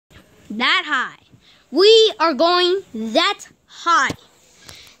that high. We are going that high.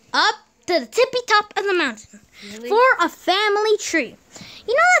 Up to the tippy top of the mountain. Really? For a family tree.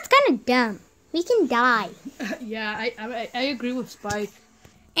 You know, that's kind of dumb. We can die. Yeah, I agree with Spike.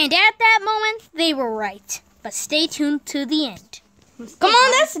 And at that moment, they were right. But stay tuned to the end. Come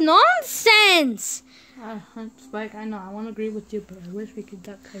on, that's nonsense. Spike, I know. I want to agree with you, but I wish we could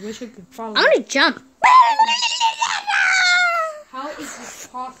duck. I wish we could follow. I'm going to jump. How is this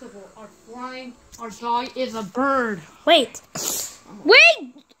possible? Our dog is a bird. Wait.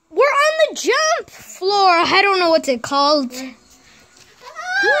 Wait! We're on the jump floor. I don't know what's it called.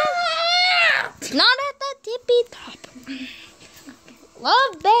 Not at the tippy top.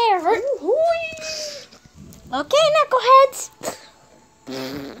 Love bear. Okay, knuckleheads.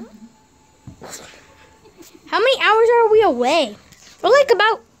 How many hours are we away? We're like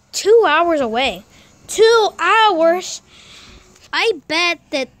about 2 hours away. 2 hours. I bet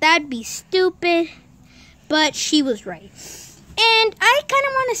that'd be stupid, but she was right. And I kind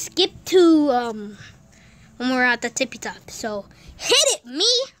of want to skip to when we're at the tippy top. So hit it, me.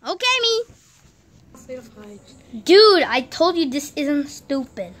 Okay, me. Dude, I told you this isn't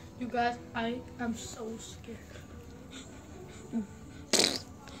stupid. You guys, I am so scared.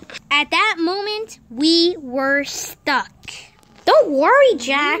 At that moment, we were stuck. Don't worry,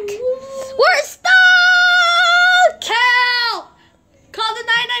 Jack. We're stuck! Help! Call the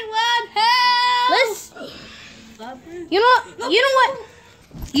 911. Help! Listen. You know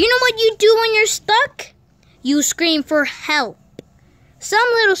what you do when you're stuck? You scream for help.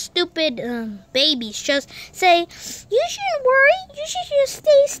 Some little stupid babies just say, you shouldn't worry, you should just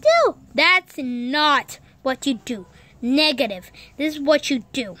stay still. That's not what you do. Negative. This is what you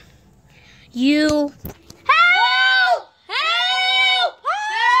do. You help! Help!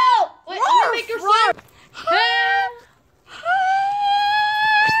 Help! Wait, I'm gonna make your sound. Help!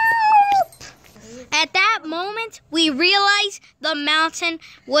 At that moment, we realized the mountain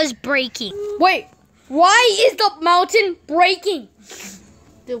was breaking. Wait, why is the mountain breaking?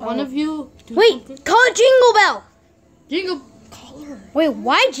 Did one of you do Wait, something? call Jingle Bell. Jingle, call her. Wait,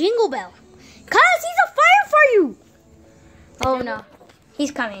 why Jingle Bell? 'Cause he's a firefighter. Oh no,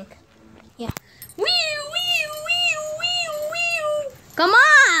 he's coming. Yeah. Come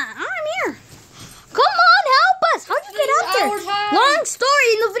on, I'm here. Come on, help us. How'd you get up there? Long story,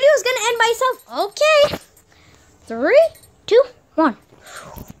 and the video is gonna end by itself. Okay. 3, 2, 1.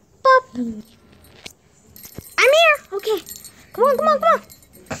 Pop. I'm here. Okay. Come on, come on, come on.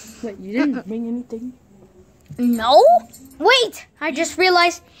 Wait, you didn't bring anything? No. Wait, I just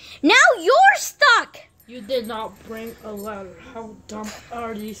realized. Now you're stuck. You did not bring a ladder. How dumb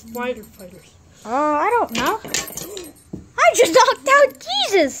are these firefighters? I don't know. I just knocked out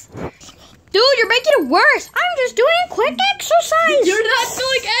Jesus. Dude, you're making it worse. I'm just doing a quick exercise. You're not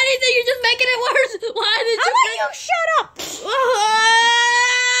doing anything. You're just making it worse. Why did How you about you shut up?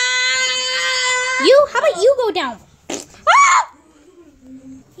 How about you go down? Ah!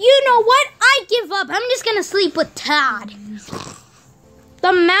 You know what? I give up. I'm just going to sleep with Todd.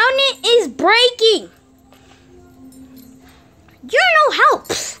 The mountain is breaking. You're no help.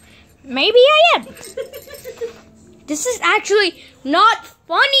 Maybe I am. This is actually not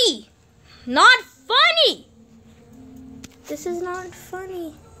funny. Not funny. This is not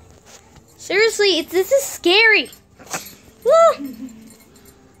funny. Seriously, this is scary. Woo.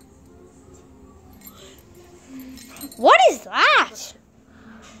 What is that?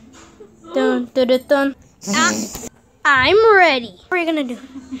 Dun, dun, dun, dun. I'm ready. What are you gonna do?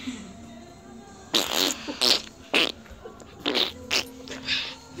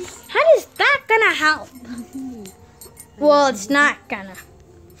 How is that gonna help? Well, it's not gonna.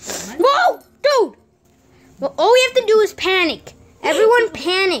 Whoa, dude! Well, all we have to do is panic. Everyone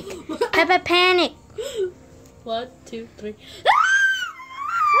panic. Have a panic. 1, 2, 3.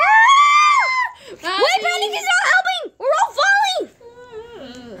 Wait, panic is not helping! We're all falling!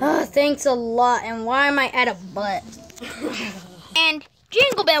 Oh, thanks a lot. And why am I at a butt? And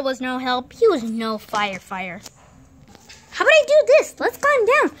Jingle Bell was no help. He was no firefighter. How about I do this? Let's climb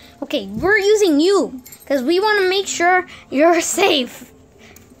down. Okay, we're using you because we want to make sure you're safe.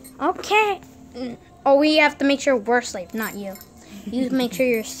 Okay. Oh, we have to make sure we're safe, not you. You make sure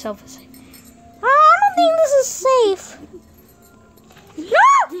yourself is safe. I don't think this is safe. No!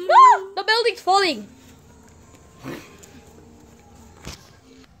 No! The building's falling.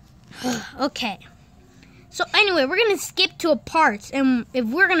 Okay. So anyway, we're going to skip to a part. And if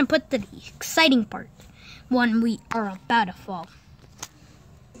we're going to put the exciting part when we are about to fall.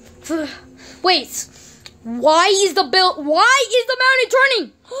 Wait. Why is the mountain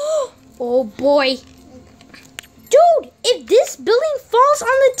turning? Oh boy. Dude, Dude, if this building falls on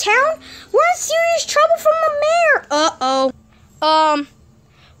the town, we're in serious trouble from the mayor. Uh-oh.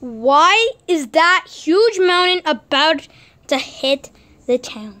 Why is that huge mountain about to hit the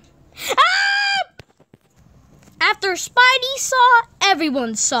town? Ah! After Spidey saw,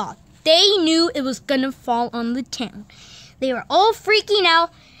 everyone saw. They knew it was gonna fall on the town. They were all freaking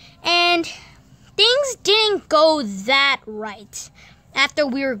out, and things didn't go that right after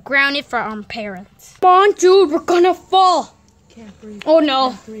we were grounded for our parents. Come on, dude, we're gonna fall. Can't breathe. Oh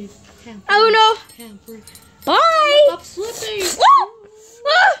no. Can't breathe. Can't breathe. Oh no. Can't breathe. Bye. Stop slipping. Woo!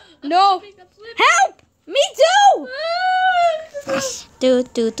 Ah, no. Stop slipping. Help! Me too.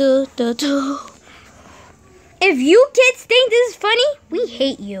 Do. If you kids think this is funny, we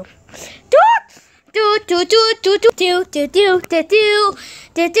hate you. Do.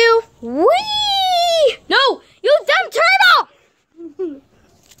 Wee! No, you dumb turtle!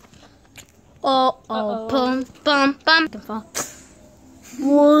 Bum.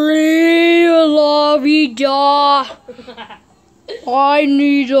 La vida. I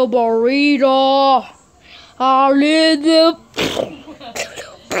need a burrito. I need the.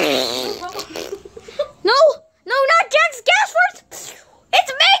 No, not Jack's gas force.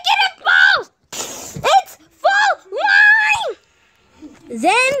 It's making it fall. It's fall line.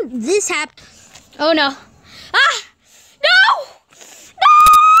 Then this happened. Oh no. Ah, no.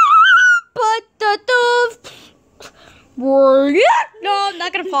 But No, I'm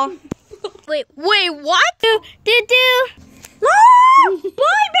not gonna fall. wait, what? Do. No,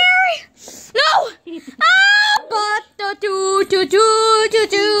 bye, Barry. No. But do.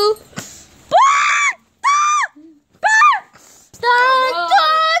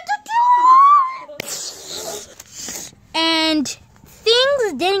 And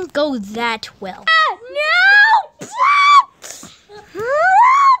things didn't go that well. No!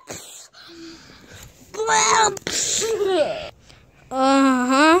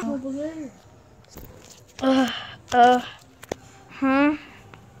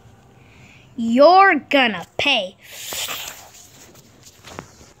 You're gonna pay.